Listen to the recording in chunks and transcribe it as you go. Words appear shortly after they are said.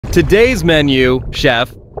Today's menu,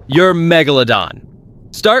 chef, your Megalodon.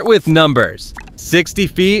 Start with numbers: 60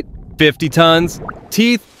 feet, 50 tons,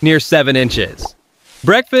 teeth near 7 inches.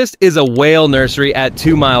 Breakfast is a whale nursery at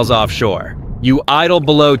 2 miles offshore. You idle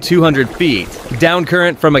below 200 feet, down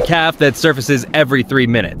current from a calf that surfaces every 3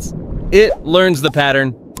 minutes. It learns the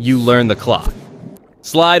pattern, you learn the clock.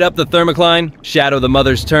 Slide up the thermocline, shadow the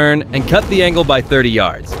mother's turn, and cut the angle by 30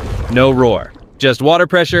 yards. No roar, just water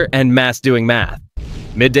pressure and mass doing math.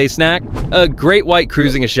 Midday snack, a great white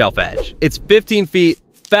cruising a shelf edge. It's 15 feet,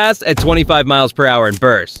 fast at 25 miles per hour in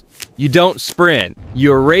bursts. You don't sprint,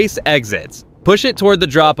 you erase exits. Push it toward the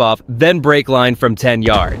drop-off, then brake line from 10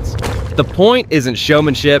 yards. The point isn't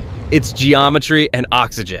showmanship, it's geometry and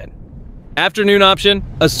oxygen. Afternoon option,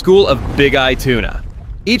 a school of big eye tuna.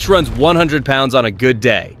 Each runs 100 pounds on a good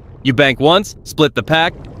day. You bank once, split the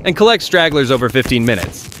pack, and collect stragglers over 15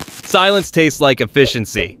 minutes. Silence tastes like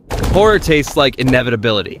efficiency. Horror tastes like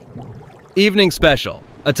inevitability. Evening special,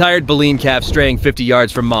 a tired baleen calf straying 50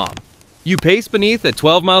 yards from mom. You pace beneath at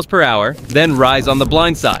 12 miles per hour, then rise on the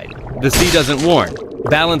blind side. The sea doesn't warn.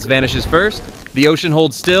 Balance vanishes first, the ocean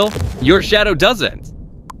holds still, your shadow doesn't.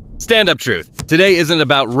 Stand-up truth, today isn't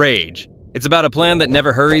about rage. It's about a plan that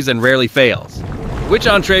never hurries and rarely fails. Which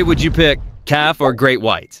entree would you pick, calf or great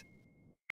white?